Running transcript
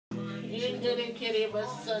Mandere Kereba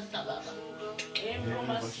Santa Embro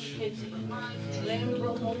Masiketi,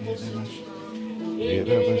 Lembro Mokositi,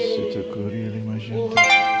 Erabasita Korean Magenta.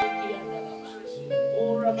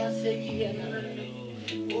 Ora Maseki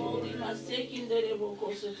and Ori Maseki in the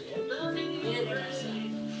Rebokositi,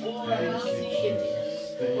 Ora Masiketi.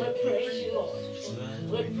 We praise you, Lord.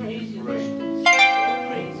 We praise you, Lord. We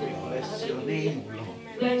praise you, Lord. Bless your name,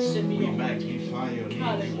 Lord. Bless you, We magnify your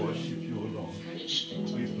name. We worship you, Lord.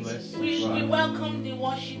 We bless you. We welcome the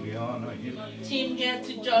worship We honor you. team here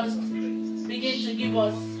to just begin to give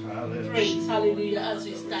us praise. Hallelujah. As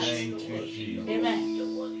we start. Thank you, Jesus. Amen.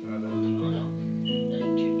 Hallelujah.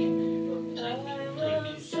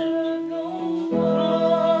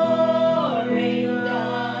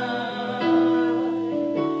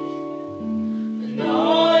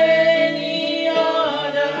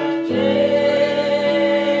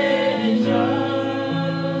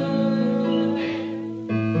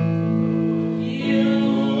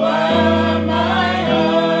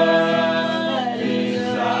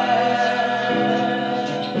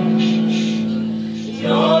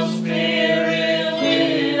 Your spirit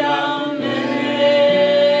will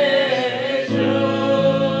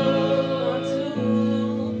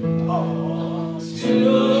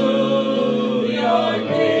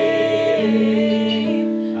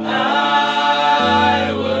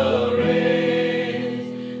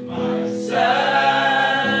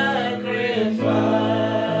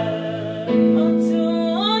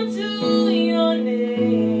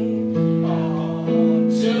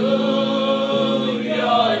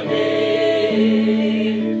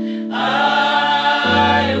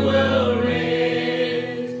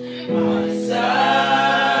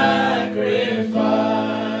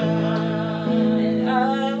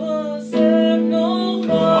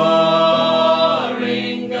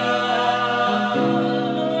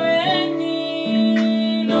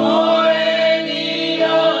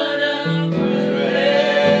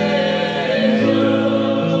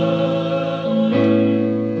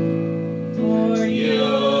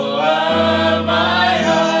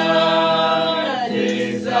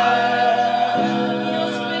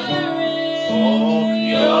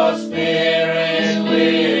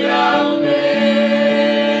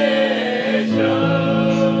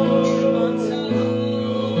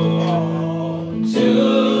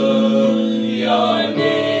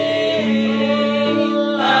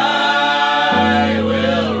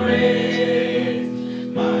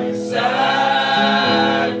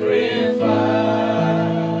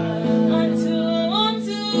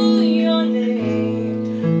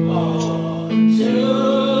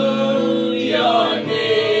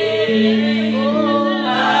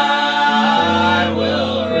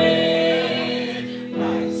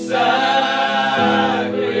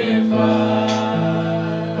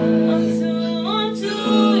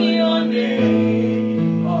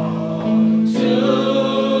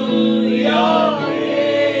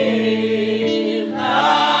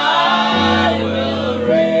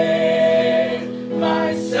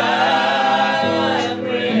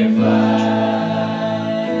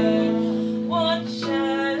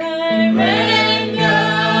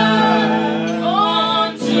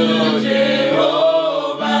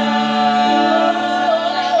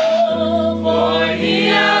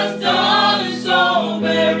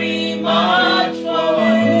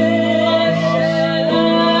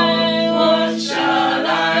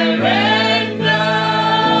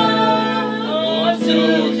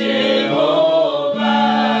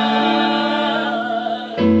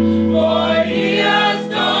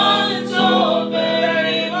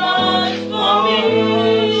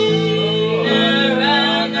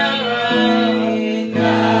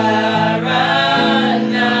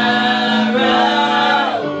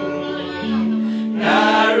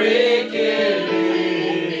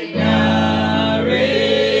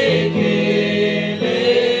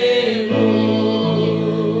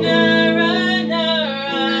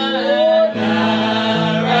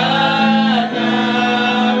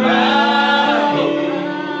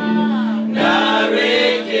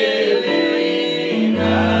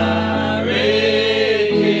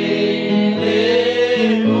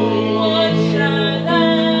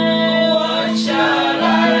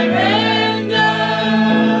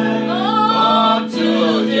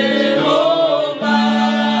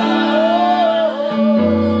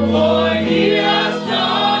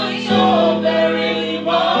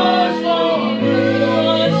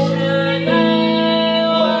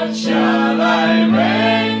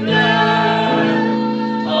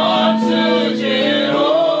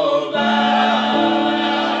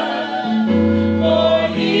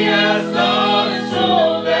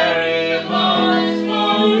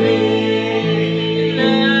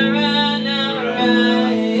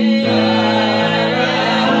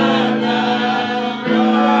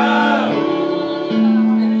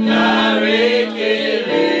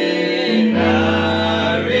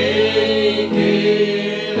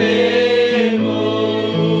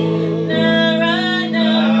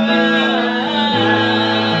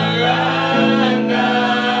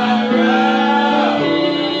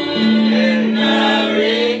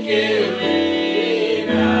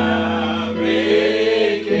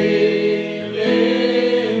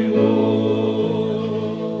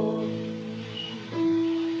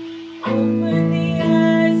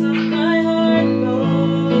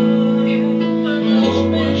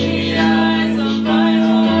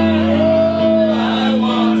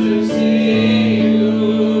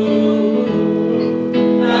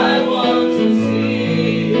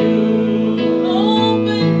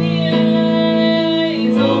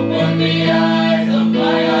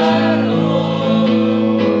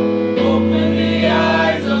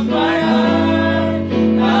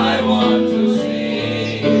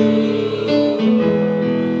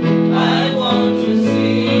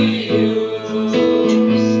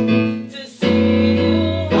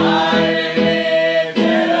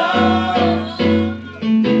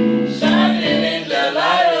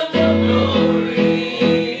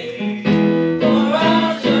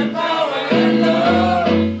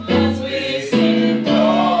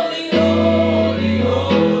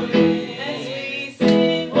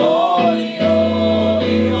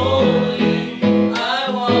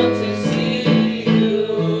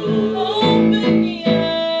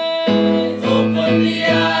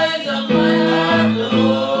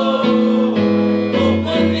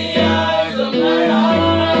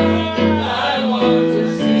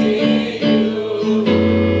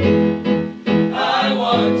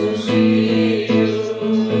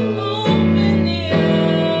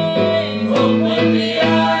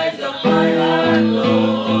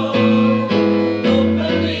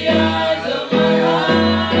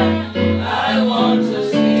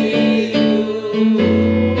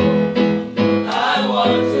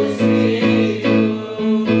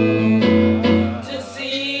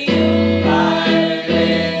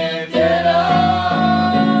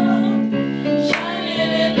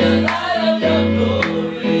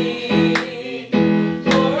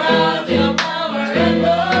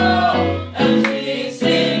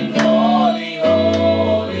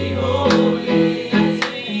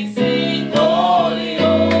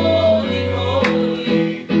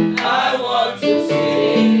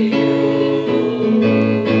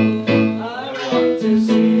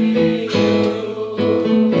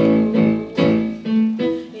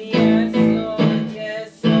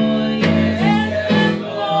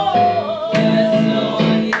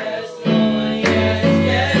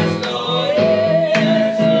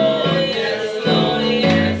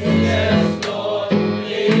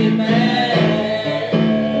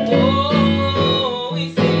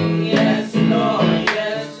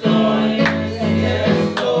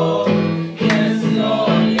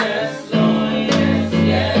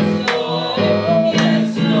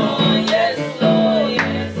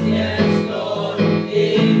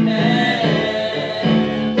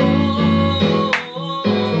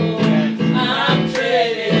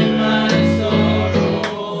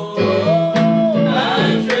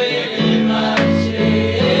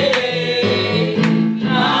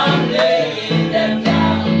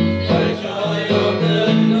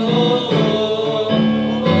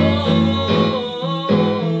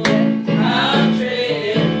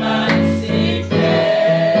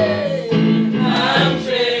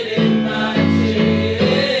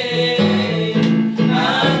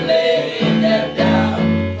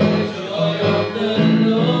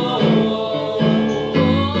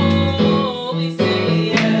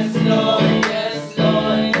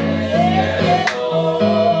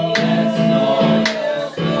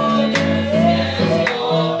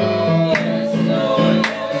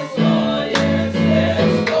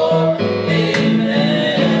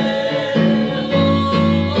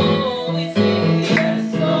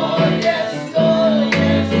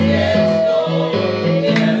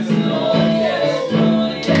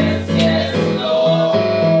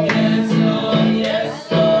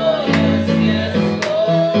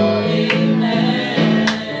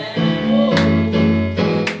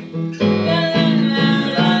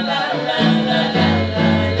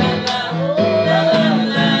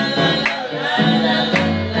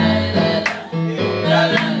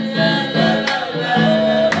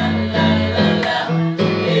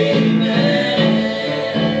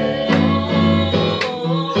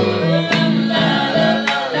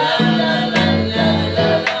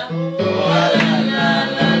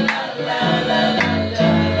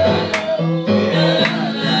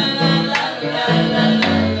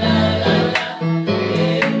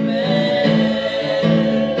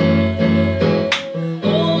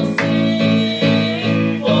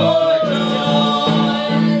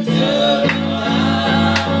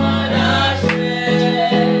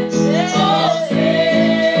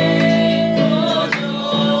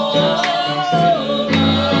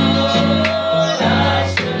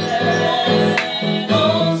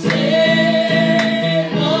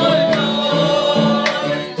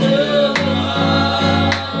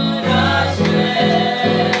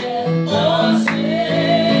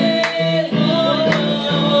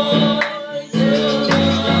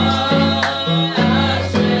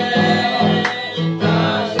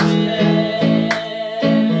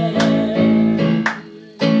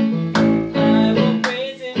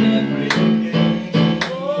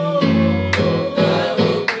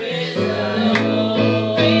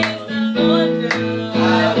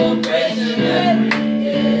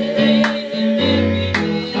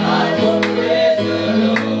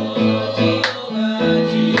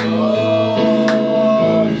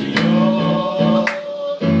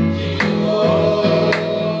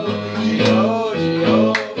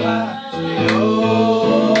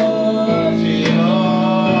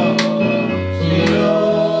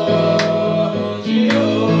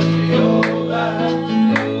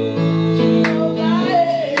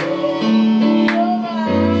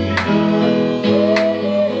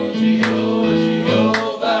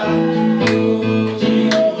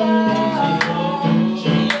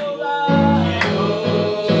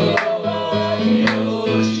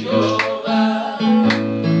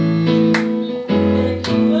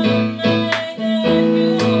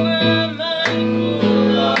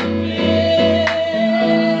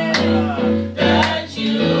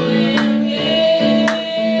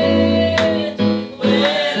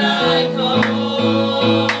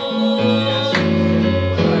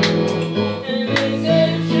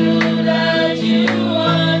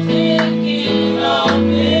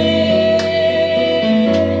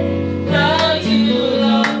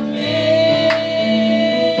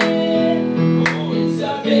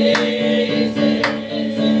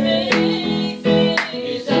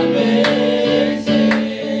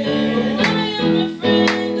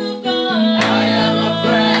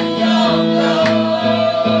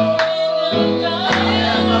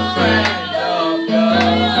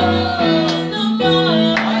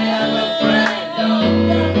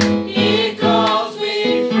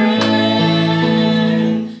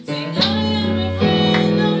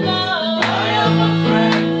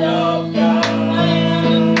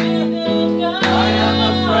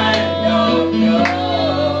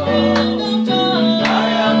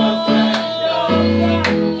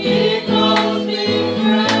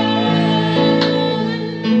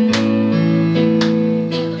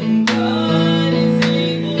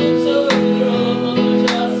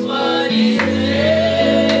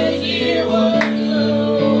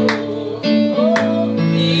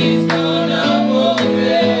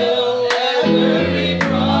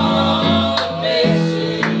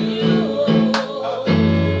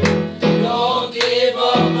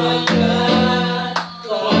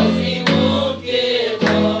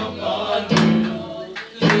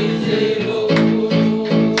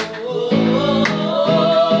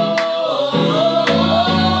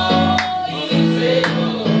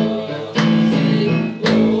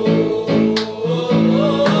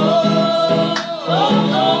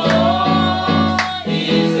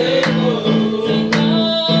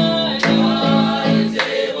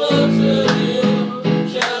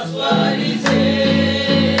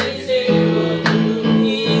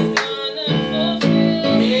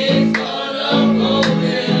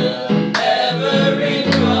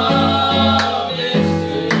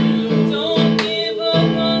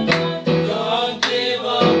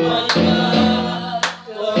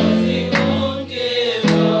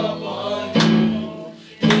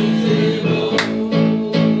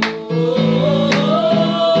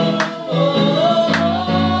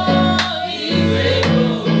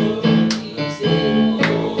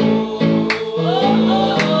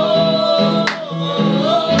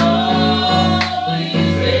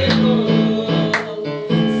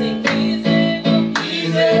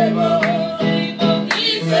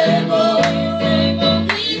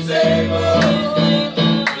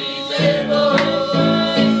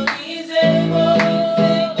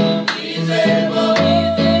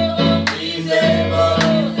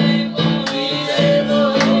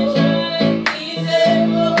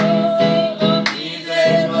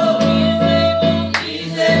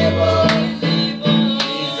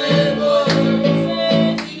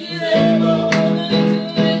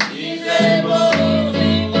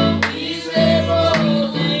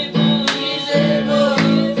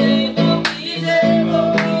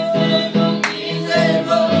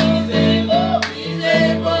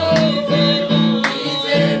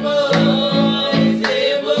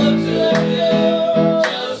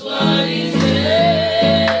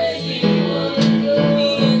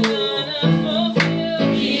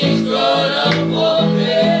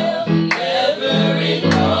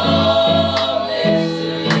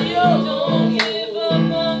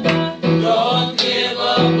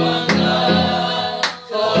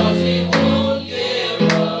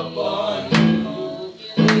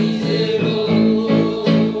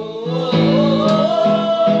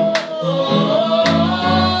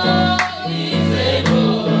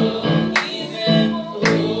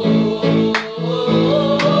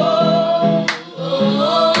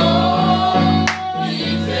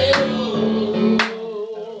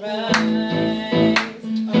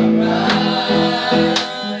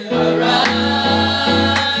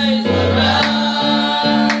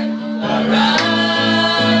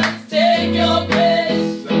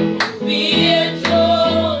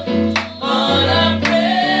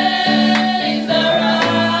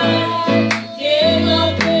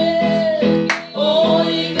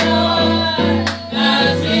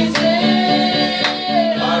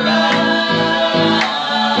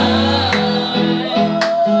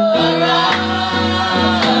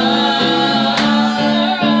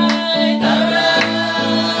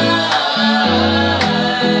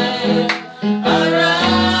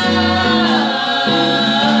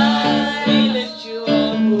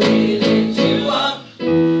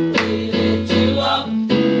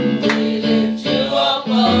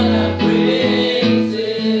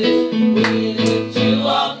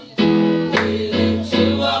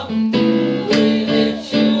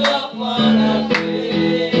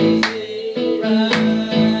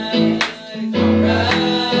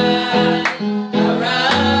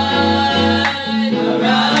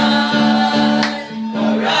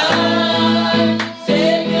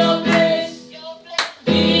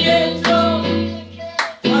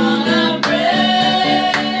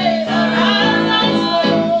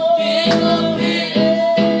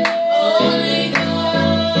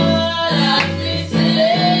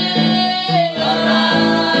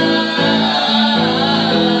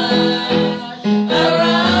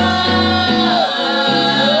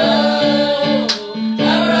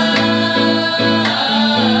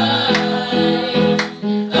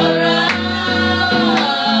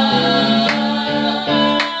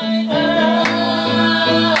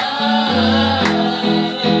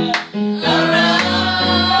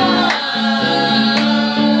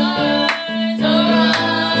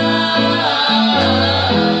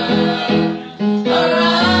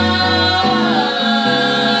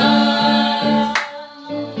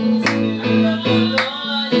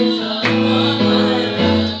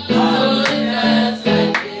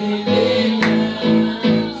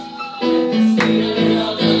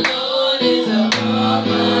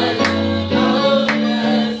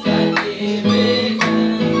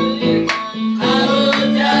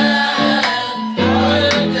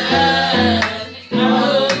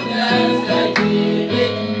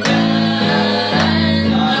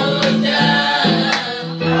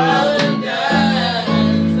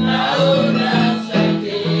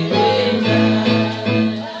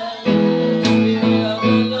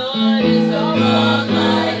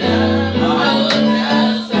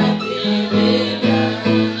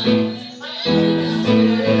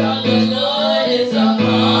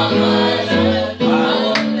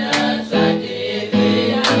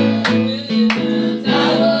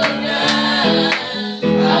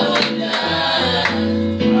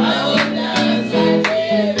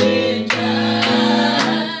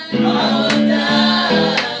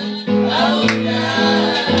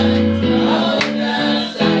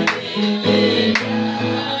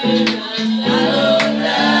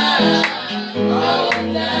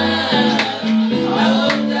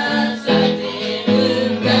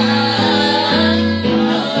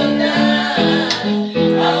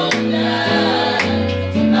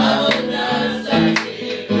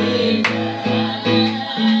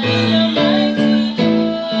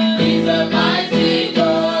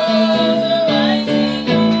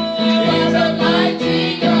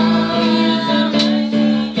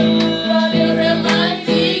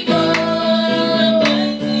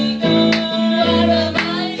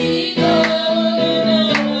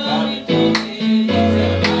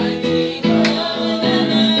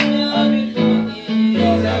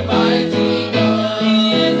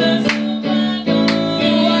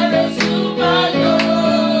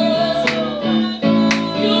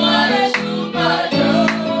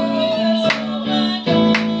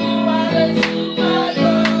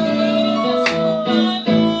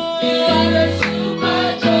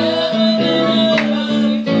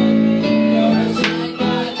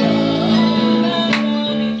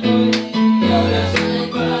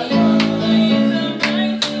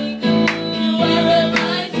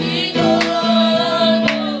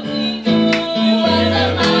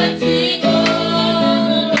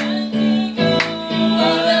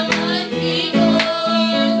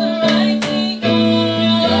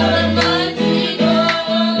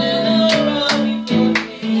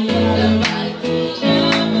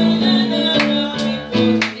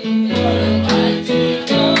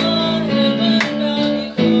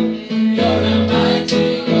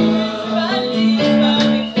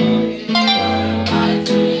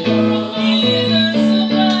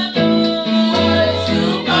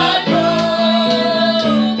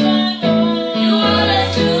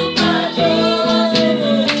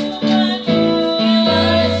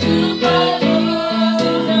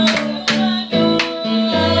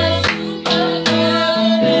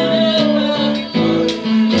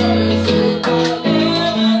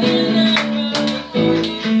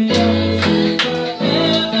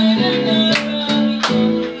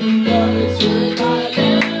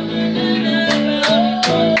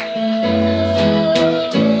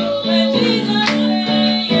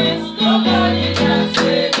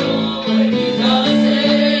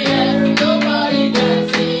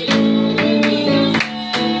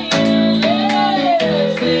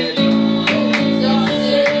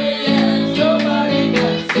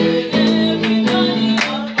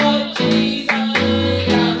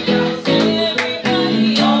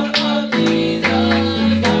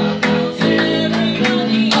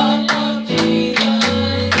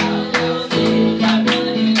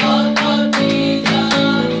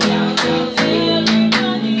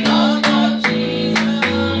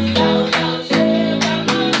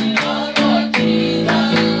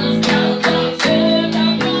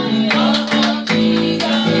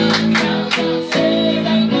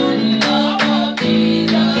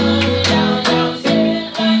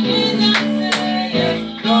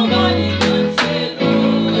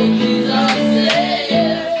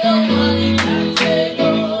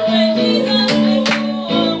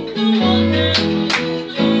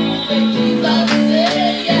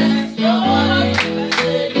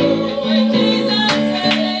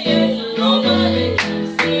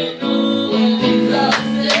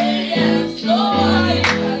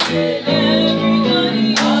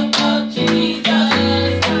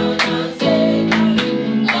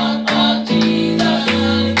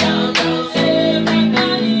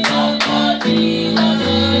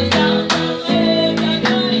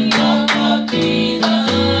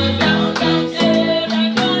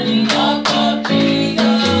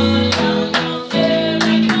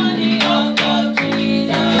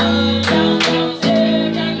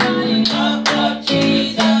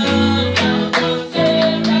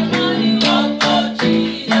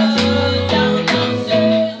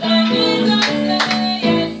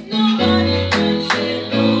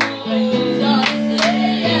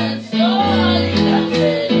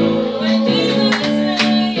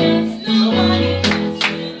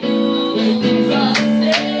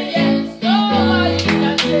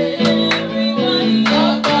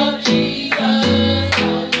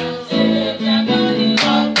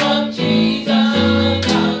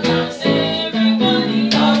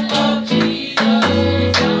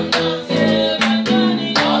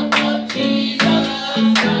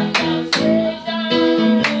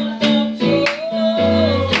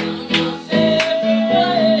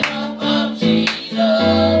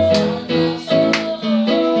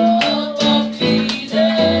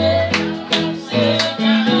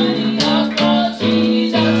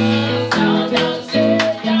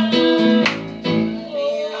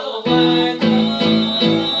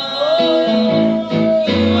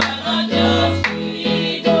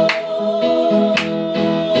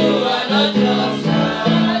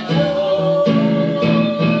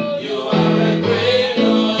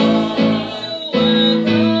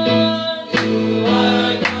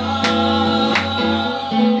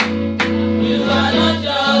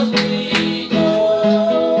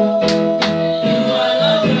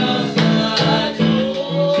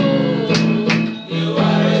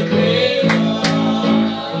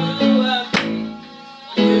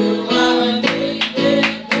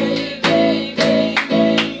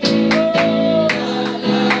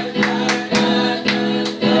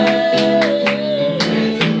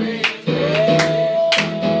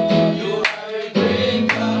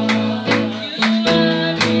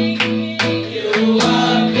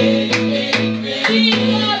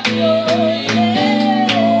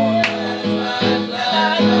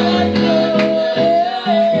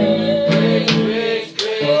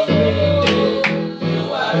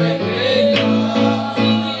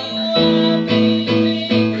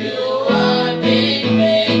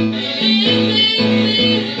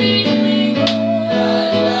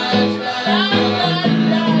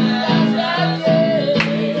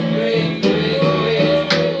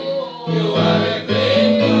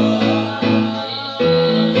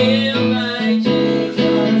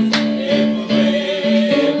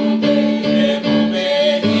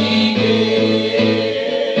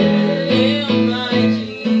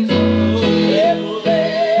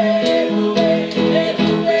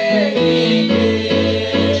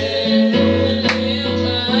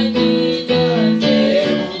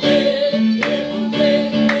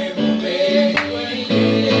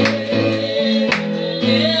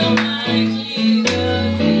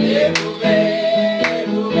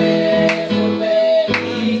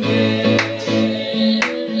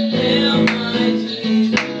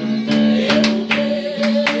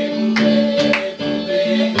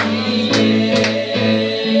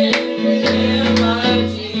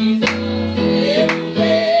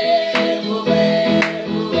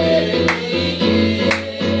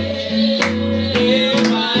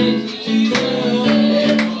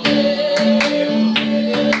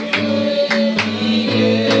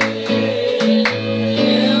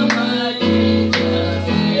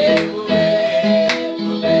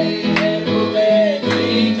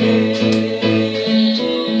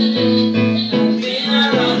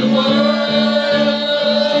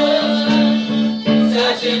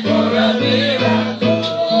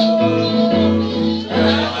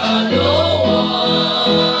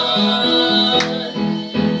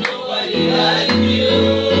Nobody like you.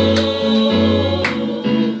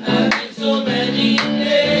 I've been so many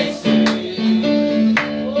places,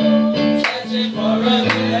 searching for a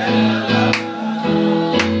better.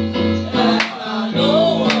 I found no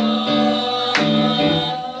one.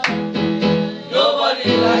 Nobody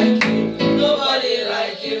like you. Nobody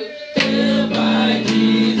like you. Dear my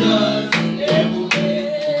Jesus.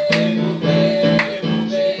 Everywhere, everywhere,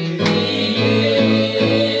 everywhere.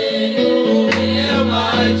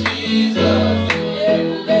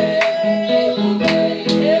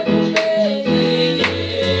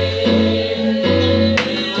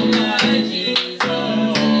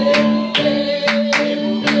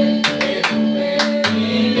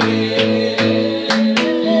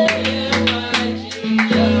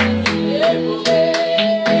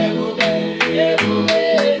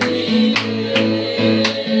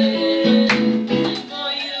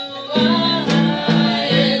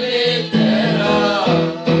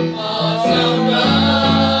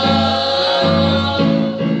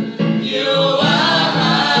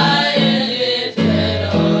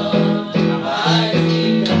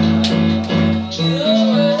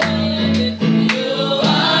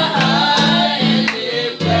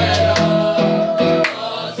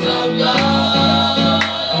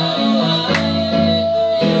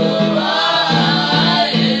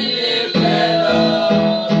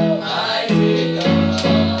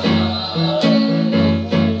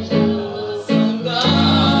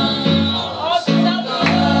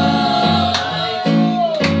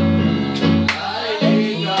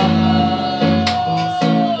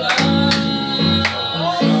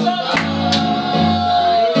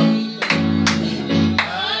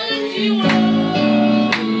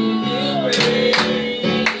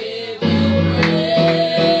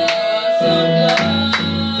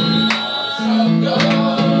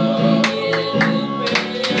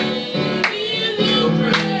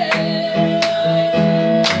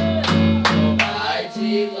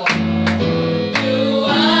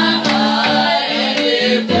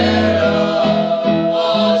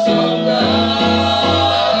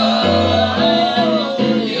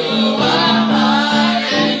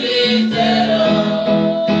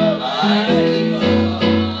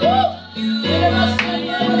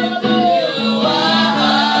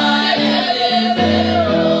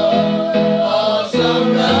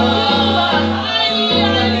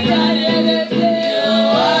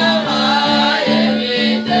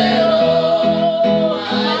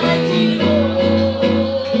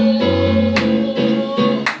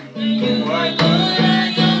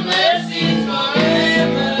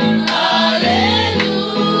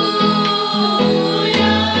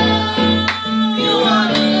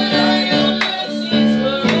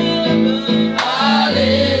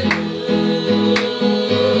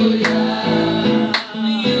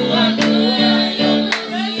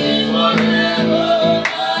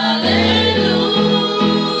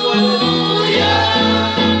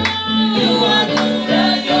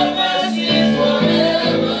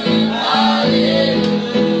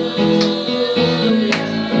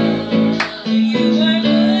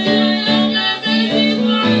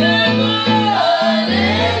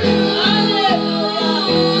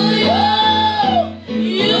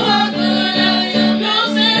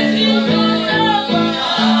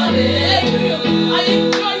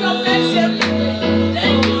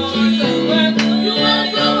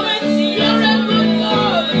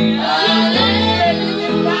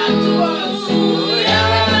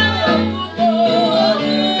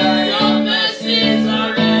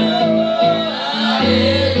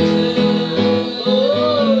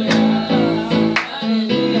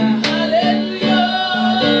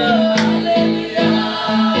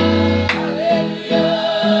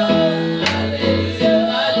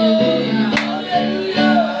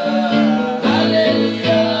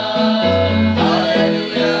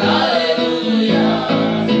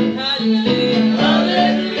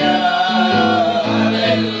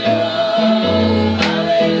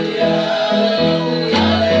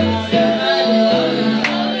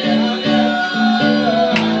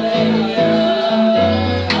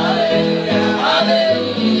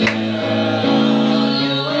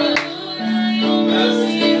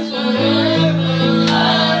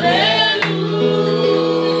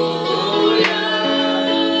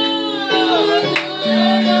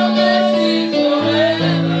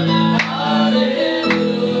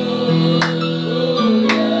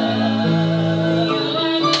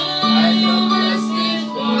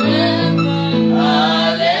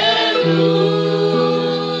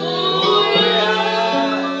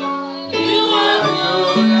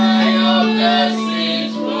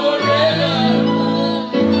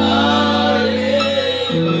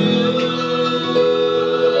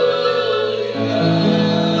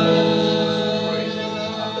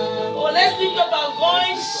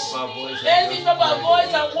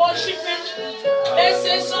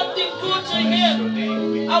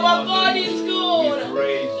 our God is good.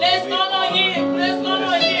 Let's honor Him. Let's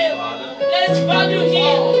honor Him. Let's value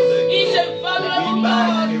Him. He's a valuable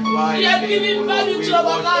God. He has given value to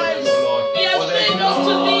our lives. He has made us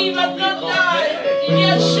to live and not die. He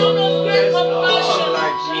has shown us great compassion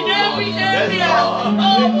in every area.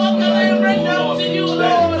 Oh, what can I render to you,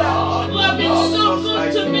 Lord? You have been so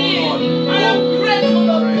good to me. I am grateful,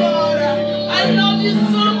 of God. I love you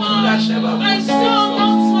so much. My soul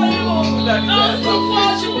longs for you. Longs to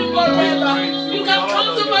worship you forever. You can come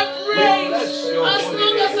to my praise as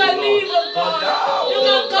long as I live, oh God. You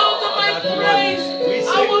can come to my praise.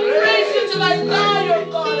 I will praise you till I die, oh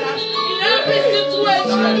God. In every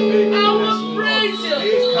situation, I will praise you.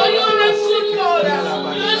 For you are a good God.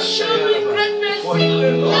 You have shown me great mercy.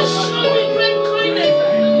 You have shown me great kindness.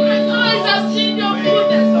 My eyes have seen your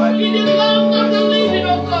goodness in the land of the living, oh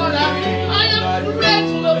God. I am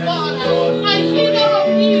grateful, oh God. My healer of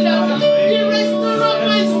healers, the restorer of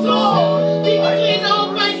my soul, the cleaner of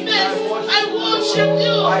my mess. I worship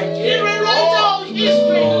you, the rewriter of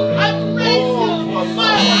history. I praise you, my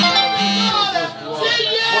God. Say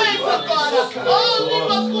yes, oh God. Oh,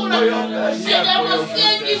 Limakura. Say there was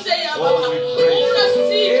saying, say, Ura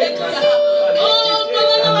Sike. Oh,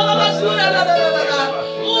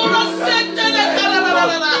 Ura Sente.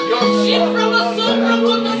 In from a sombra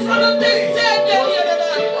con the front of the Sente.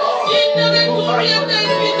 In the Korean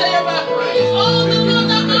days, oh, the Lord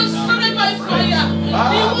that answered by fire.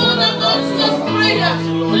 The one that answers prayer.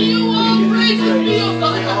 Do you want praises be your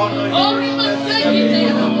God? Oh, we must thank you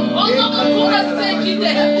there. Oh, Namakura, thank you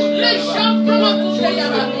there. Let's jump from a Kushaya.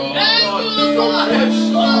 Thank you, God.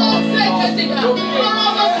 Oh, thank you there.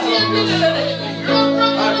 Oh,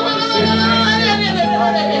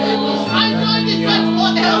 I know this was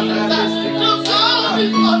for elders. No, God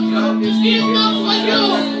is not you. It's not for you.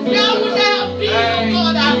 That would have been,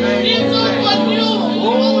 oh God. It's not for you.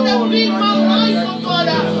 It would have been my life, oh God.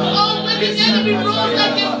 Oh, when the enemy rose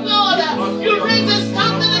against Lord, you raised a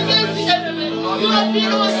standard against the enemy. You have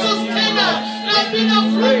been our sustainer. You have been our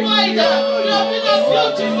provider. You have been our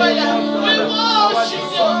beautifier. We worship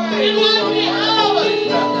you in every hour.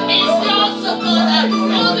 It's yours, oh God.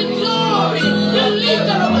 All the glory. You lift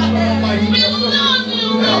up our head. We love you.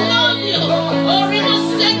 We love you. Oh, we must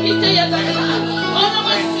thank you to you. Oh, we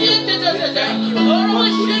must thank you to you. Oh, we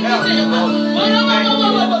must thank you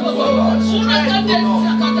to you.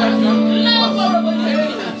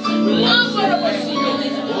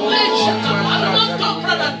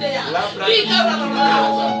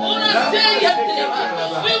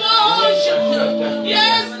 We worship you.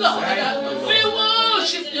 Yes, Lord. We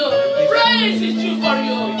worship you. Praise is due for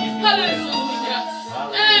you. Hallelujah.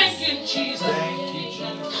 Thank you, Jesus.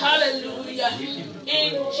 Hallelujah.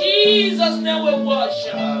 In Jesus' name we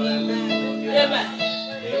worship. Amen.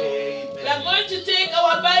 We are going to take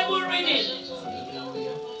our Bible reading.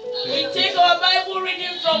 We take our Bible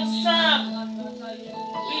reading from Psalm.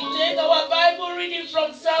 We take our Bible reading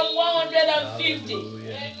from Psalm 150.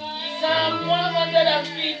 Psalm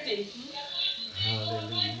 150.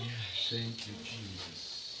 Hallelujah. Thank you, Jesus.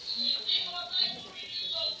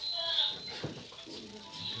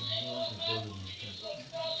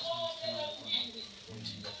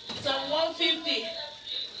 Psalm 150.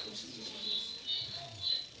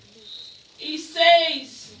 He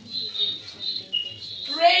says,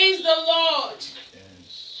 praise the Lord.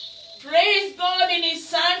 Praise God in His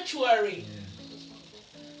sanctuary.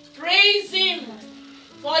 Praise Him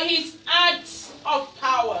for His acts of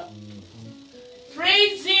power.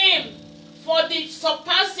 Praise Him for the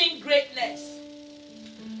surpassing greatness.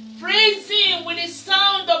 Praise Him with the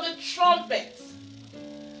sound of the trumpet.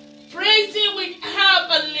 Praise Him with harp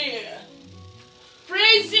and lyre.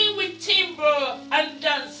 Praise Him with timbre and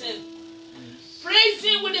dancing. Praise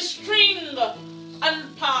Him with the string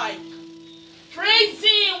and pipe. Praise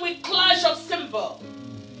Him with clash of cymbal.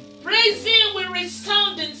 Praise Him with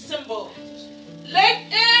resounding cymbal.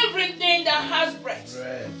 Let everything that has breath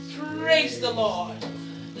praise the Lord.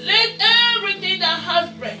 Let everything that has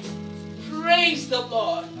breath praise the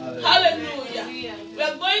Lord. Hallelujah. We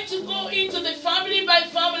are going to go into the family by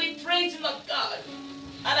family praising of God.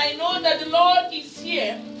 And I know that the Lord is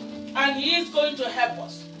here and He is going to help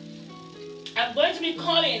us. I'm going to be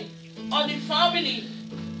calling on the family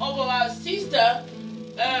of our sister,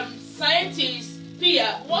 scientist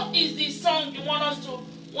Pia. What is the song you want us to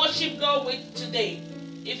worship God with today?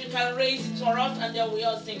 If you can raise it for us and then we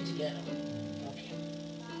all sing together. Okay.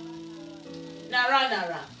 Nara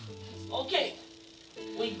Nara. Okay.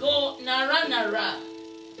 We go Nara Nara.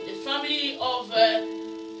 The family of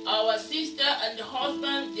our sister and the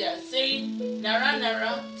husband, they are saying, Nara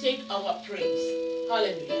Nara, take our praise.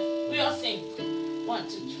 Hallelujah. We all sing. 1, 1,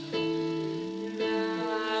 2, 3.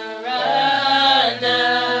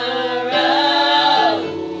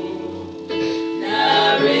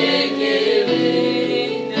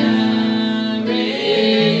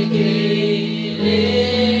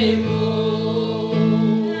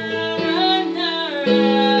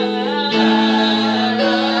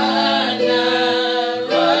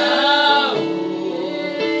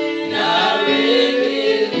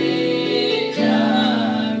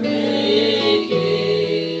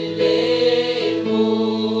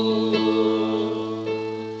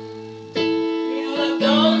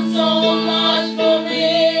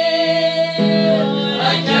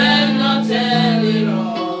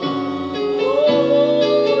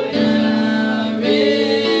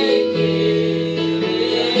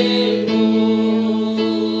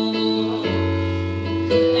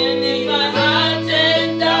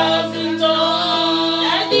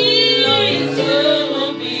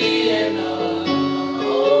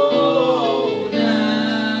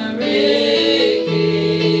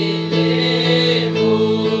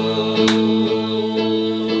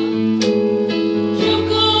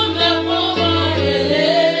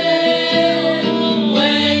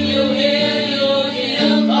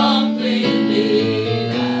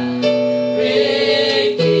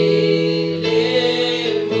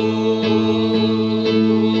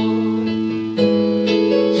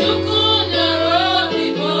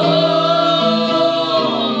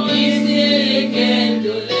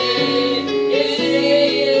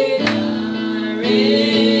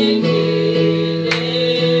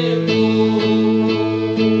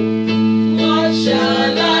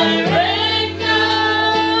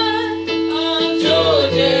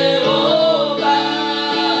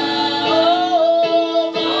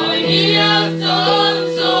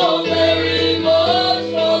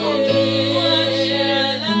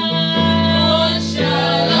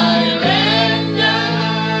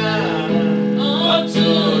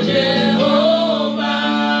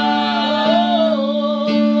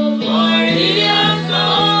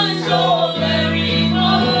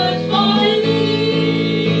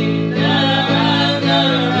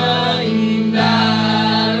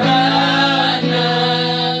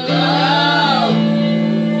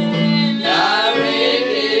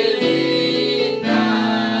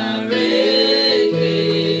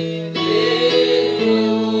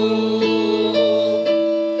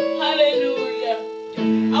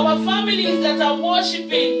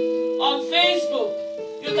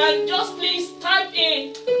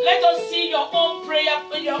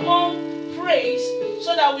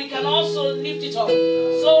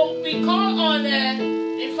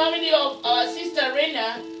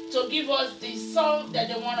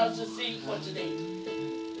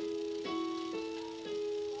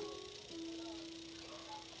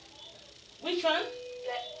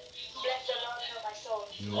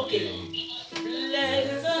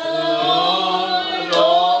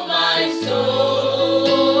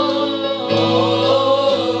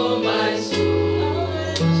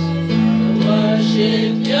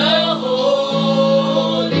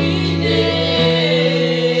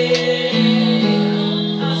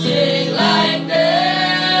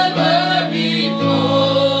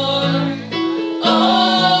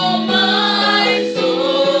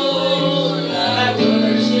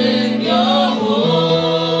 Your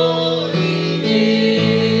holy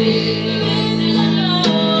name.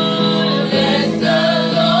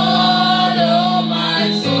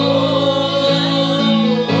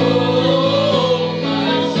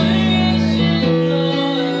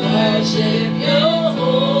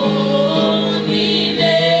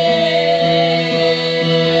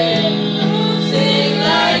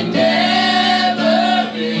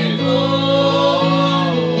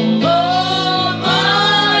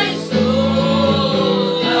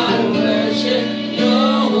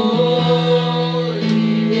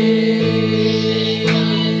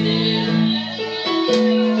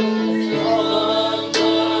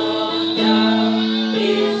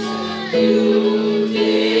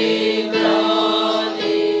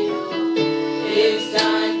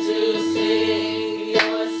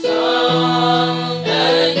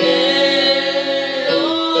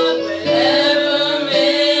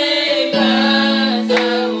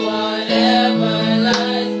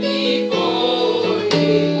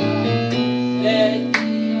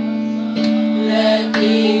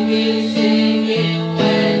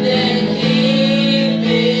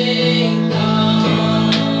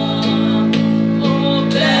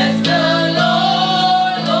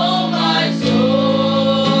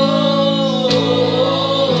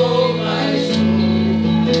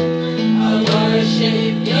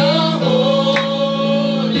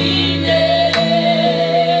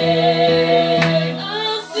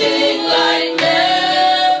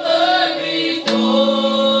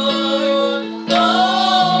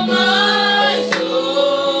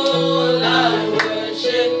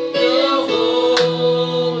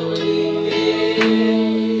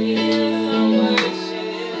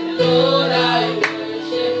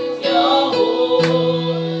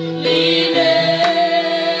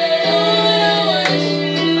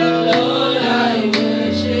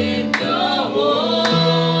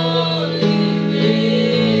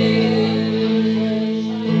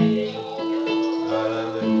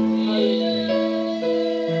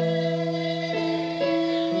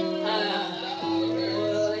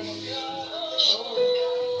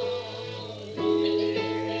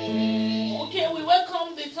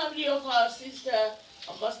 of our sister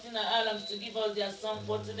Augustina Adams to give us their song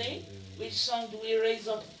for today. Which song do we raise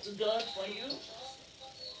up to God for you?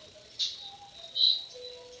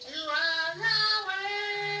 You are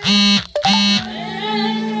Yahweh.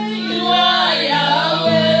 You are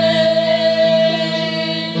Yahweh.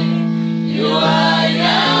 You are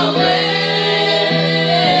Yahweh.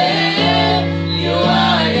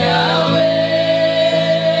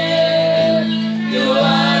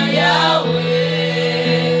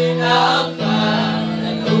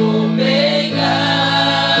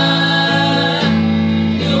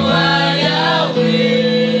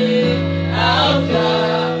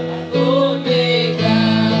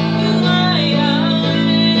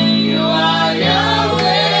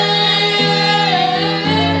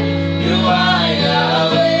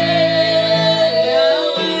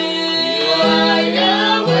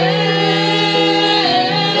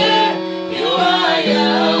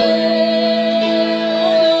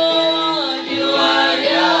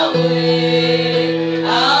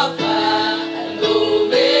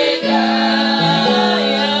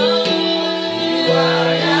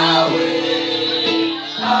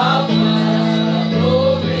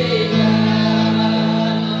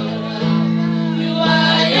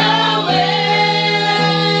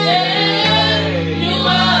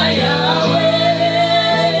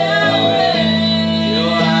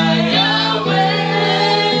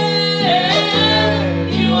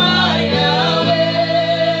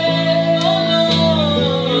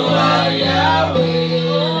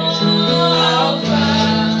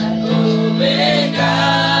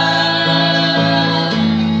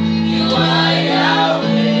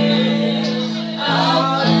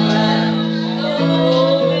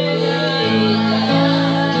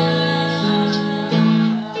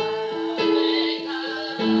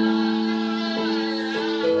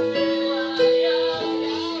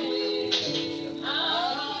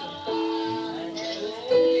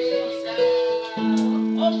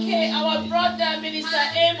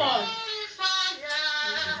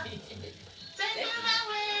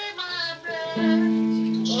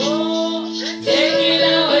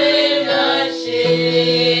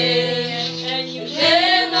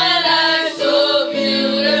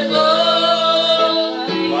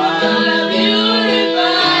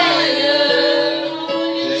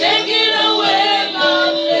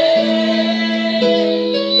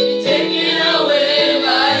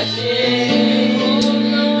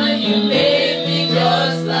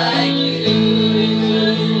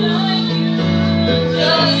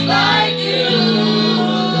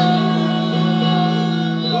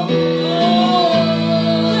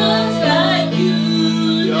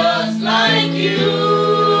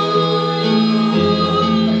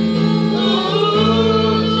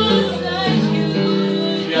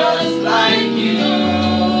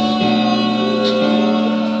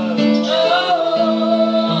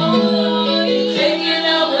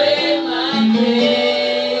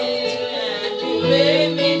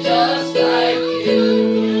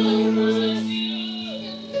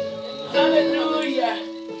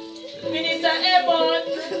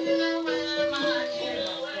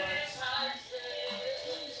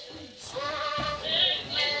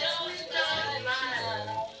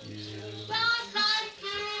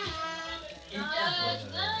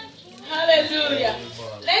 Hallelujah.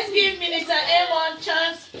 Let's give Minister Amon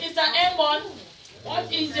chance. Mr. Amon,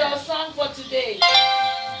 what is your song for today?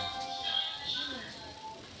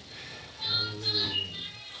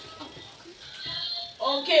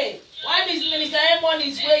 Okay. While Minister Amon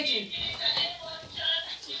is waiting.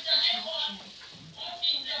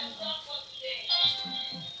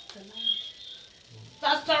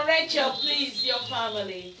 Pastor Rachel, please, your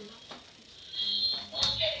family.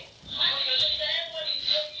 Okay.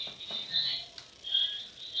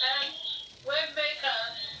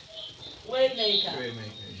 Waymaker.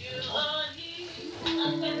 You are here.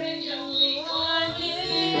 Pastor Rachel, you are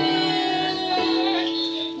here.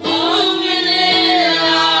 Moving in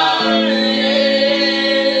our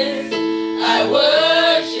midst. I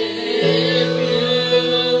worship you.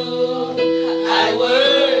 I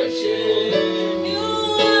worship you.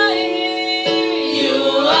 You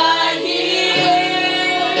are here.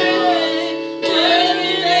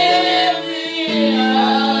 Turning every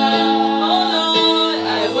heart. I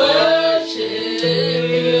worship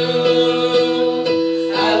you.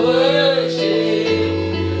 I worship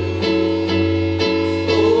you.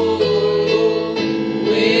 Oh,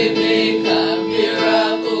 Waymaker,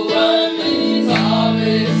 miracle working,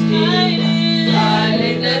 promise keeper, light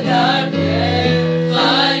in the darkness.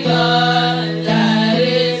 My God, that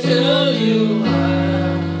is who you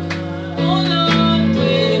are. Oh Lord,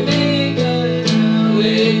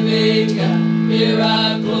 Waymaker,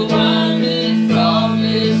 miracle working.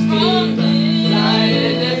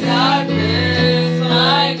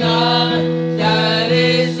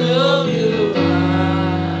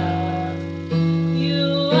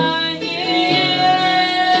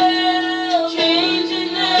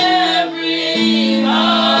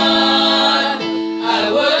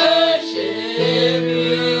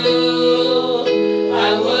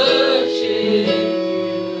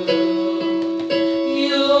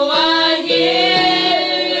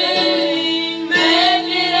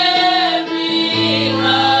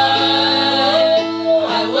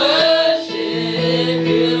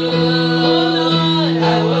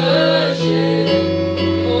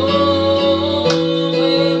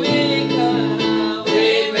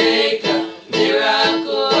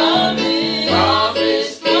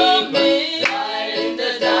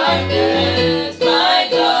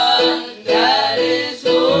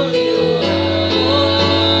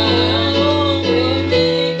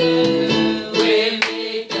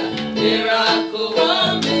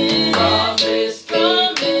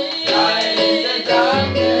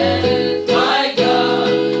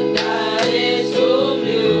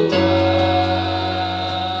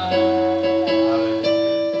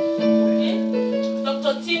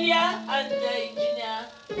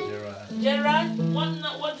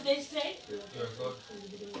 What did they say?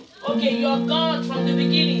 Okay, you are God from the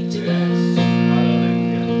beginning to the end.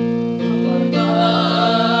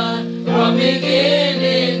 God from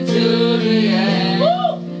beginning to the end.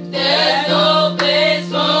 Woo! There's no place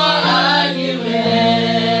for argument.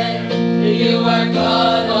 You are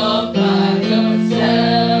God all by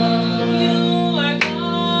yourself. You are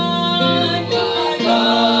God. You are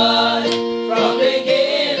God from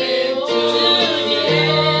beginning to the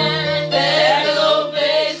end. There's no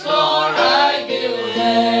place for argument.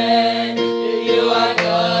 You are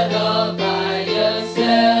God all by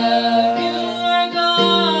yourself. You are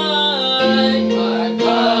God. You are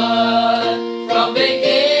God from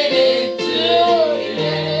beginning to the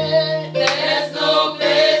end. There's no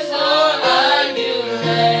place for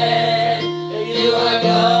argument. You are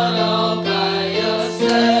God all by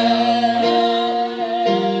yourself.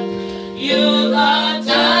 You got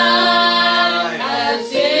time and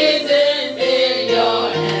seasons in your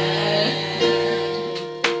hand.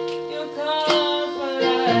 You come for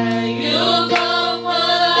life. You come for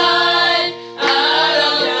life out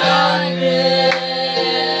of darkness.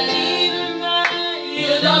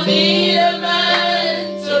 You don't need a man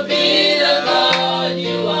to be the God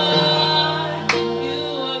you are. You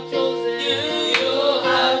have chosen. You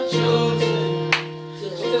have chosen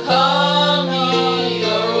to call me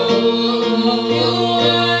your own. You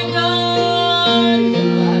are God. You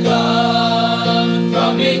are God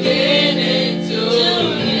from beginning to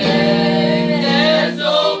the end. There's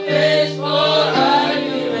no place for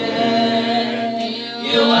argument.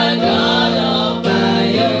 You are God all by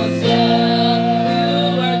yourself.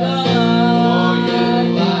 You are God. You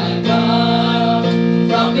are God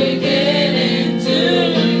from beginning to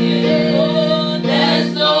the end. There's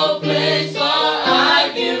no place for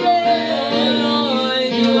argument.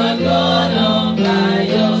 You are God all by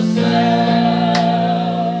yourself.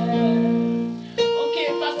 Okay,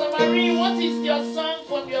 Pastor Marie, what is your song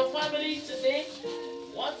from your family today?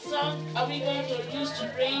 What song are we going to use to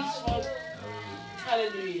raise for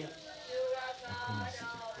Hallelujah?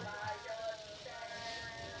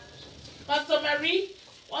 Pastor Marie,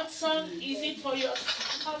 what song is it for your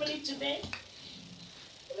family today?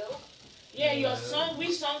 Yeah, your song.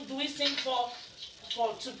 Which song do we sing for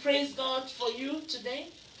to praise God for you today?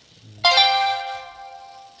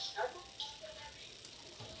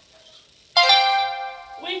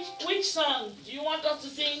 Which song do you want us to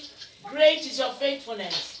sing? Great is your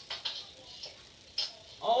faithfulness.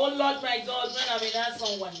 Oh Lord my God, when I'm in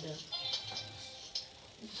awesome wonder.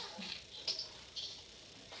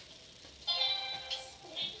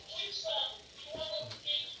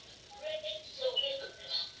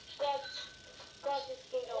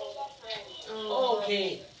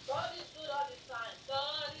 Okay. God is good all the time.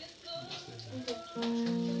 God is good.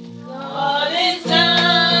 All this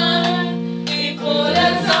time, He put a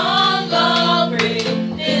song of praise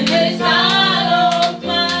in this heart of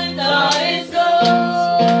mine. God is good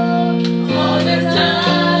all the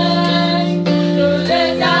time.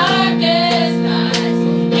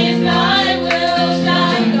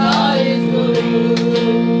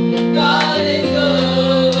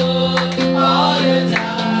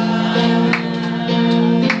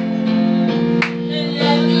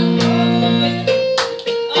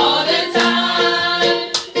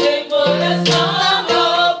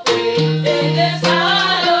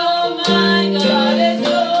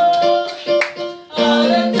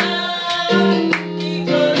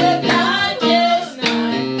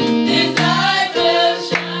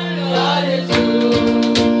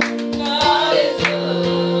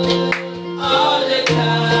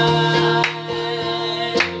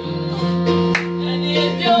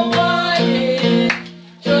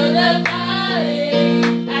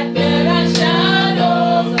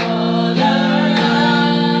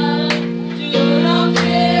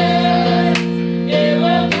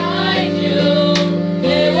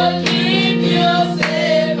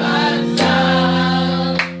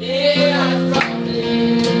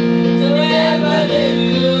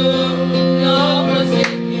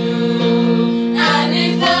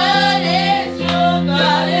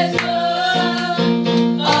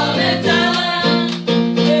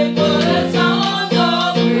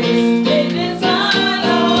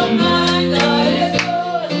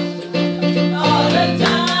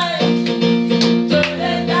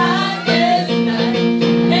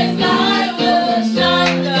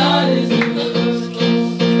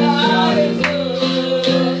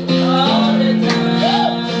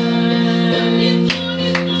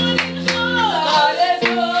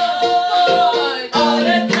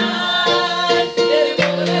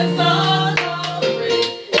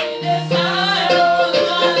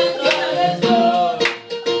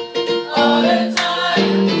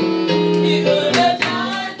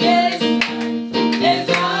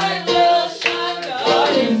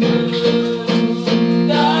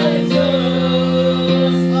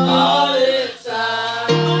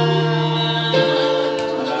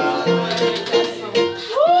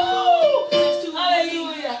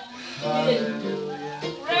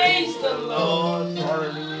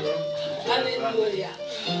 Hallelujah.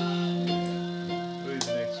 Who is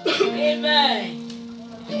next? Amen.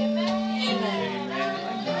 Amen.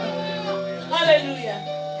 Hallelujah.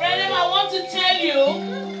 Brethren, I want to tell you,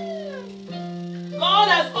 God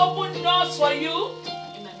has opened doors for you.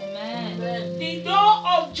 Amen. The door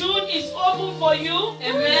of June is open for you.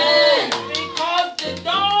 Amen. Because the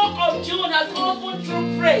door of June has opened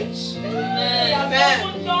through praise. Amen. We have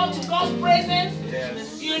opened door to God's presence.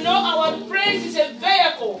 Yes. You know, our praise is a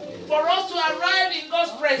vehicle for us to arrive in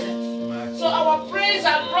God's presence. So our praise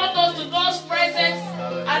has brought us to God's presence,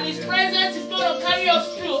 and His presence is going to carry us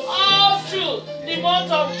through, all through the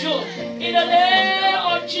month of June. In the name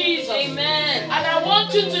of Jesus. Amen. And I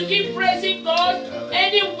want you to keep praising God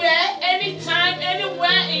anywhere, anytime,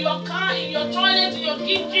 anywhere, in your car, in your toilet, in your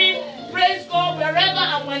kitchen. Praise God wherever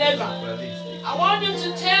and whenever. I want you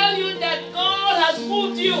to tell you that God has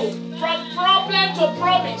moved you from problem to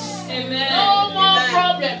promise. Amen. No more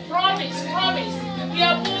problem. Promise, promise. We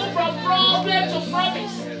are moved from problem to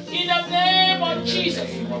promise. In the name of Jesus.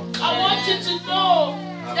 I want you to know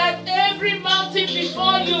that every mountain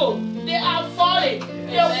before you, they are falling.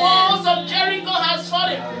 The walls of Jericho has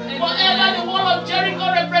fallen. Whatever the wall of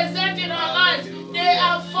Jericho represents in our lives, they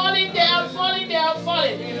are falling, they are falling, they are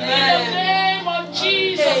falling. In the name of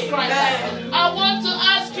Jesus Christ. I want to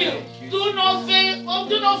ask you, do not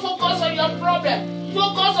focus on your problem.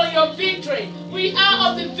 Focus on your victory. We are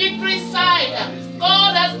on the victory side.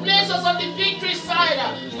 God has placed us on the victory side.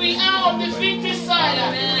 We are on the victory side.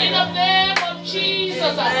 In the name of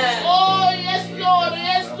Jesus. Oh, yes, Lord.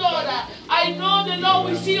 Yes, Lord. I know the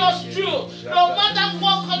Lord will see us through. No matter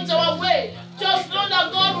what comes our way, just know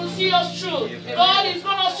that God will see us through. God is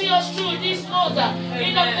going to see us through this month.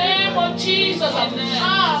 In the name of Jesus.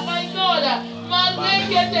 Ah, my God.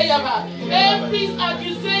 Every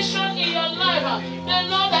accusation in your life, the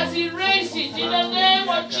Lord has erased it in the name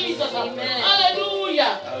of Jesus.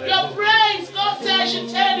 Hallelujah. Your praise, God says I should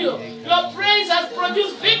tell you, your praise has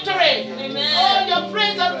produced victory. Oh, your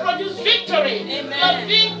praise has produced victory. You are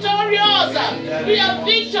victorious. We are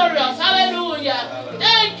victorious. Hallelujah.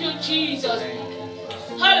 Thank you, Jesus.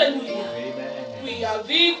 Hallelujah. We are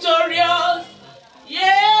victorious.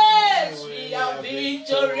 Yes, we are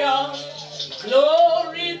victorious.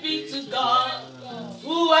 Glory be to God,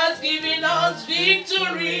 who has given us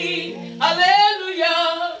victory.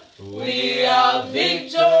 Hallelujah. We are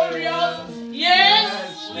victorious.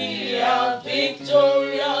 Yes, we are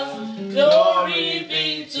victorious. Glory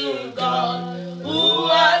be to God, who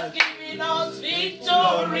has given us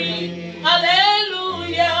victory.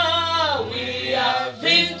 Hallelujah. We are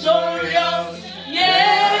victorious.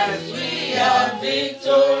 Yes, we are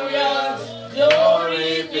victorious.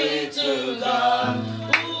 Glory be to God,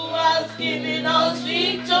 who has given us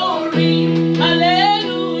victory.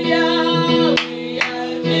 Hallelujah. We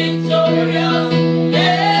are victorious.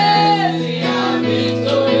 Yes, we are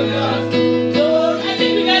victorious. Glory. I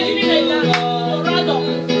think we can give it a dance. Dorado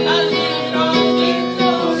has given us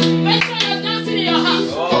victory. Make sure you're dancing in your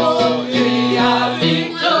house. Oh, we are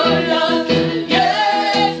victorious.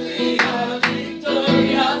 Yes, we are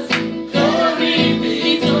victorious. Glory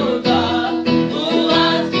be to God.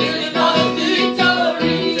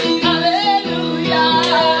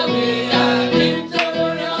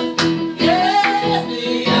 Victorious.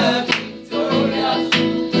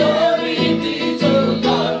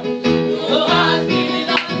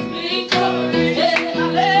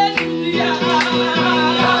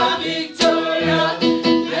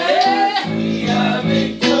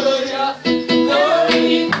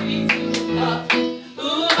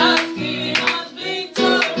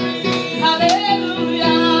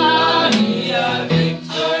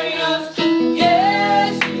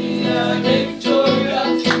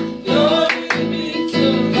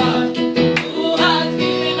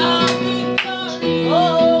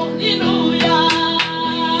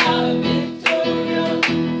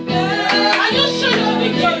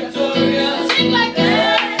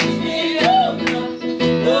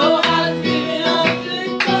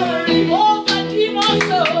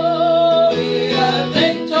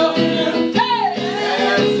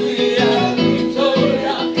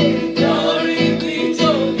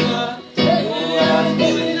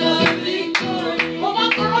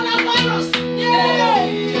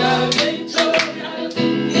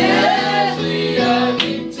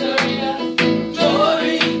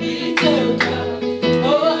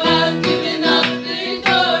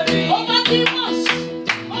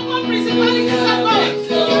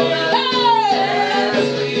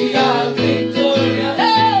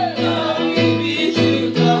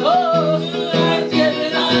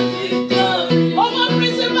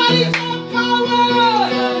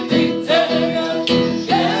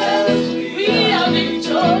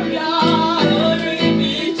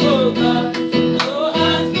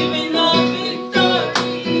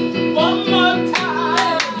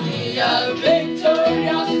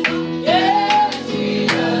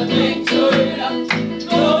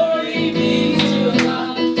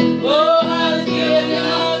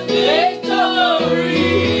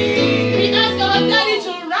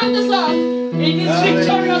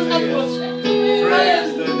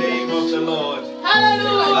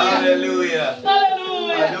 Hallelujah.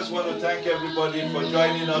 Hallelujah. I just want to thank everybody for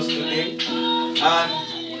joining us today.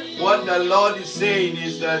 And what the Lord is saying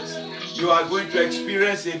is that you are going to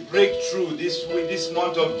experience a breakthrough this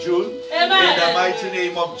month of June. Amen. In the mighty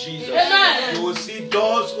name of Jesus. Amen. You will see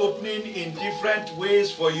doors opening in different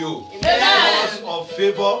ways for you. Amen. Doors of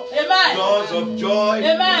favor. Amen. Doors of joy.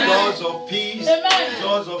 Amen. Doors of peace. Amen.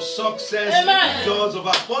 Doors of success. Amen. Doors of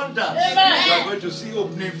abundance. Amen. You are going to see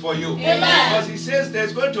opening for you. Amen. Because he says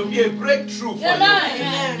there's going to be a breakthrough for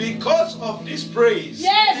Amen. you. Because of this praise,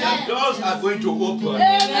 yes. the doors are going to open.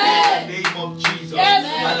 Amen. In the name of Jesus.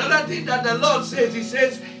 Yes. Another thing that the Lord says, he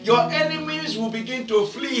says, your enemies will begin to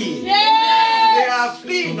flee. Yes. They are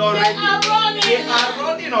fleeing already. They are running. They are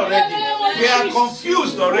running already. They are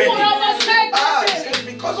confused already. He says,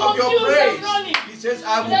 because of your praise, he says,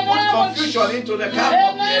 I will put confusion into the camp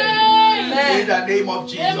of the enemy. In the name of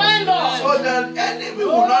Jesus. So the enemy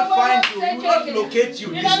will not find you, will not locate you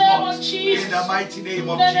this month. In the mighty name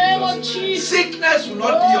of Jesus. Sickness will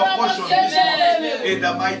not be your portion this month. In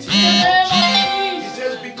the mighty name of Jesus. He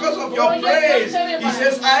says, because of your praise, he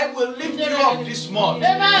says, I will lift you up this month. He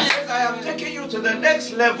says, I am taking you to the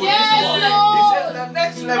next level this month. He says, the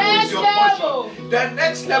next level is your portion. The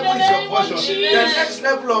next level is your portion. The next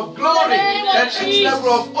level of glory. The next level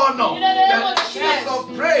of honor. The next level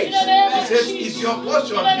of praise. He says, is your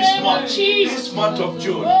portion this month of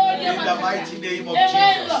June. In the mighty name of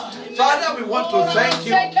Jesus. Father, we want to thank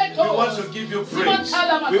you. We want to give you praise.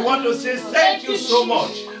 We want to say thank you so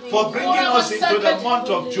much for bringing us into the month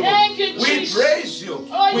of June. We praise you.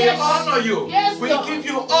 We honor you. We give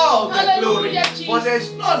you all the glory. For there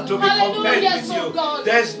is none to be compared with you.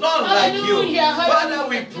 There is none like you. Father,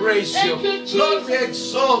 we praise you. Lord, we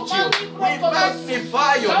exalt you. We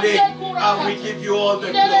magnify your name. And we give you all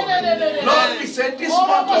the glory. Lord, we say this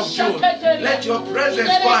month of June, let your presence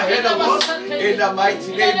go ahead of us in the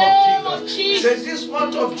mighty name of Jesus. Say this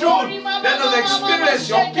month of June, let us experience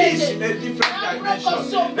your peace in a different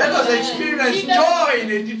dimension. Let us experience joy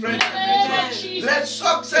in a different dimension. Let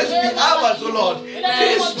success be ours, O Lord,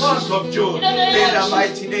 this month of June, in the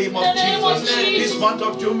mighty name of Jesus. This month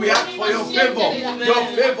of June, we ask for your favor, your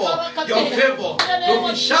favor, your favor to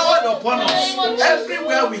be showered upon us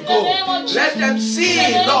everywhere we go. Let them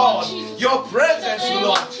see, Lord, your presence,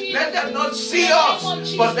 Lord. Let them not see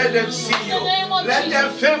us, but let them see you. Let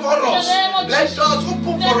them favor us. Let doors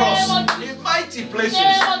open for us in mighty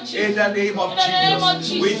places. In the name of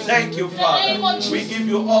Jesus. We thank you, Father. We give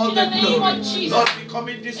you all the glory. Lord, we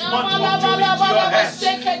commit this month of June into your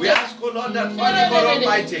hands. We ask, O Lord, that Father God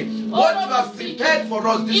Almighty, what you have prepared for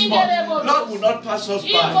us this month, Lord, will not pass us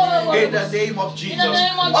by. In the name of Jesus.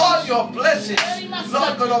 All your blessings,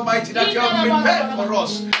 Lord God Almighty, that you have prepared for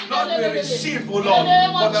us, Lord, we receive, O Lord,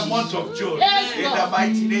 for the month of June. In the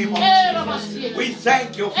mighty name of Jesus. We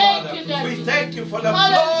thank you, Father. We thank you for the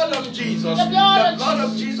blood of Jesus. The blood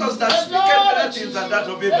of Jesus that speaketh better things than that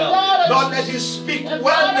of Abel. Lord, let it speak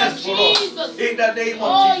wellness for us. In the name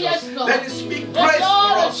of Jesus. Let it speak grace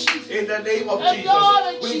for us. In the name of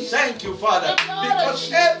Jesus. We thank you, Father,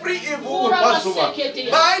 because every evil will pass over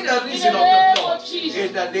by the reason of the blood.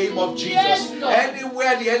 In the name of Jesus.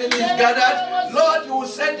 Anywhere the enemy is gathered, Lord, you will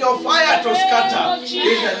send your fire to scatter.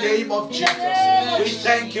 In the name of Jesus. We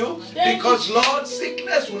thank you because, Lord,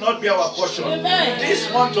 sickness will not be our portion.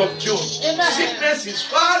 This month of June, sickness is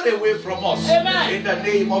far away from us. In the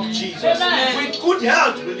name of Jesus. With good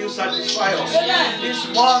health will you satisfy us. This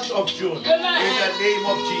month of June. In the name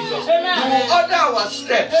of Jesus. You will order our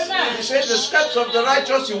steps. You say the steps of the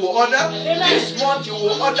righteous you will order. This month you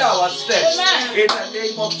will order our steps. In the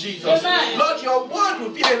name of Jesus. Lord, your word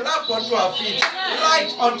will be a lamp unto our feet,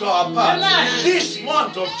 light unto our path. This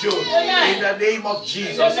month of June. In the name of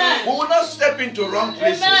Jesus. We will not step into wrong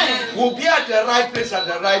places. We will be at the right place at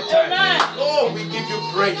the right time. Oh, we give you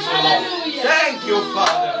praise, Lord. Thank you,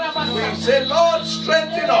 Father. We say, Lord,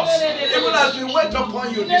 strengthen us. Even as we wait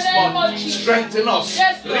upon you this month, strengthen us.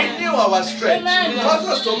 Renew our strength. Cause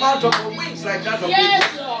us to mount up on wings like that of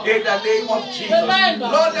eagles. In the name of Jesus.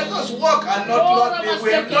 Lord, let us walk and not be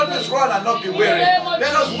weary. Let us run and not be weary.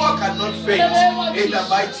 Let us walk and not faint. In the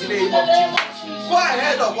mighty name of Jesus. Go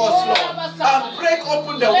ahead of us, Lord, and break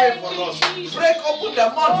open the way for us. Break open the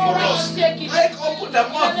month for us. Break open the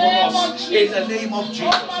month for us. In the name of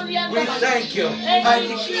Jesus. We thank you. I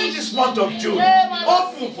declare this month of June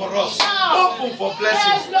open for us. Open for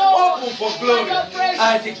blessings. Open for glory.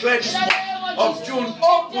 I declare this month of June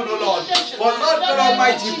open, O Lord, for Lord God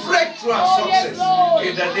Almighty breakthrough and success.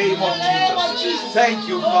 In the name of Jesus. Thank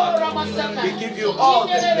you, Father. We give you all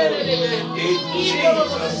the glory. In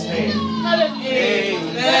Jesus' name.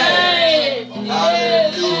 Amen.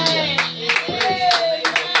 Hallelujah.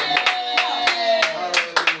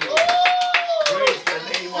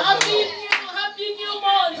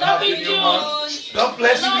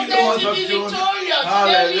 bless you in the month of June.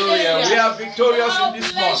 Hallelujah. We are victorious in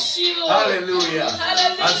this month. Hallelujah.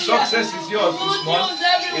 And success is yours this month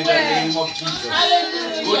in the name of Jesus.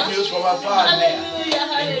 Good news from our Father.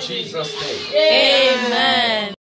 In Jesus' name. Amen.